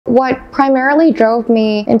What primarily drove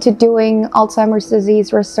me into doing Alzheimer's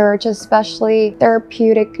disease research, especially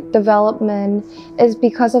therapeutic development, is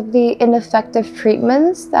because of the ineffective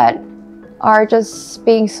treatments that are just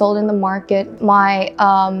being sold in the market. My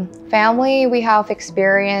family, we have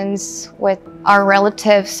experience with our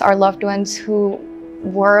relatives, our loved ones who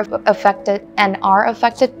were affected and are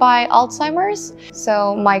affected by Alzheimer's.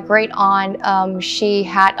 So my great aunt, she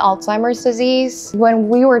had Alzheimer's disease. When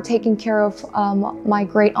we were taking care of my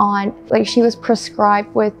great aunt, like, she was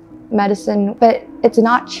prescribed with medicine, but it's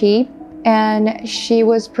not cheap. And she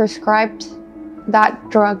was prescribed that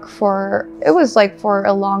drug for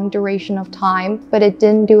a long duration of time, but it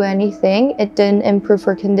didn't do anything. It didn't improve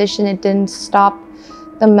her condition. It didn't stop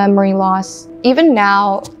the memory loss. Even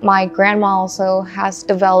now, my grandma also has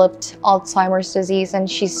developed Alzheimer's disease, and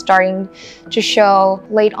she's starting to show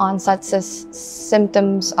late onset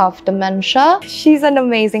symptoms of dementia. She's an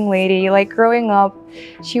amazing lady. Like, growing up,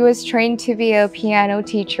 she was trained to be a piano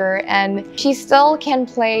teacher, and she still can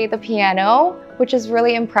play the piano, which is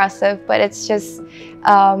really impressive, but it's just,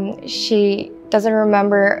 she doesn't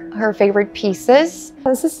remember her favorite pieces.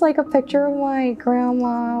 This is like a picture of my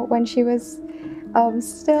grandma when she was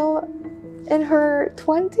still in her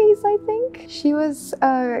 20s, I think. She was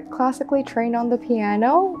classically trained on the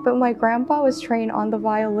piano, but my grandpa was trained on the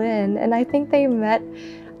violin, and I think they met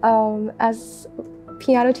as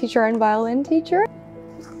piano teacher and violin teacher.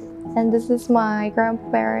 And this is my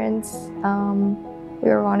grandparents. We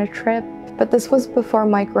were on a trip, but this was before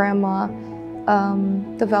my grandma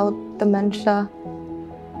developed dementia.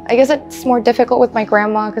 I guess it's more difficult with my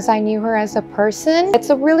grandma because I knew her as a person. It's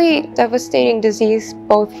a really devastating disease,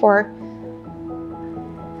 both for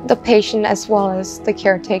the patient as well as the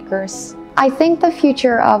caretakers. I think the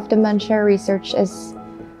future of dementia research is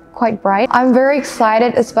quite bright. I'm very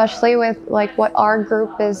excited, especially with what our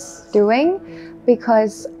group is doing,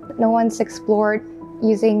 because no one's explored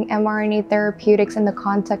using mRNA therapeutics in the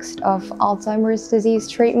context of Alzheimer's disease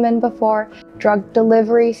treatment before. Drug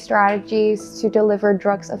delivery strategies to deliver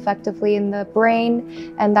drugs effectively in the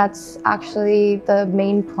brain, and that's actually the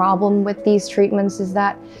main problem with these treatments, is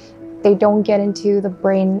that they don't get into the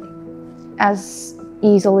brain as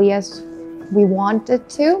easily as we want it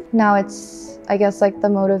to. Now I guess the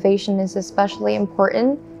motivation is especially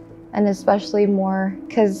important, and especially more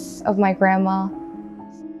because of my grandma.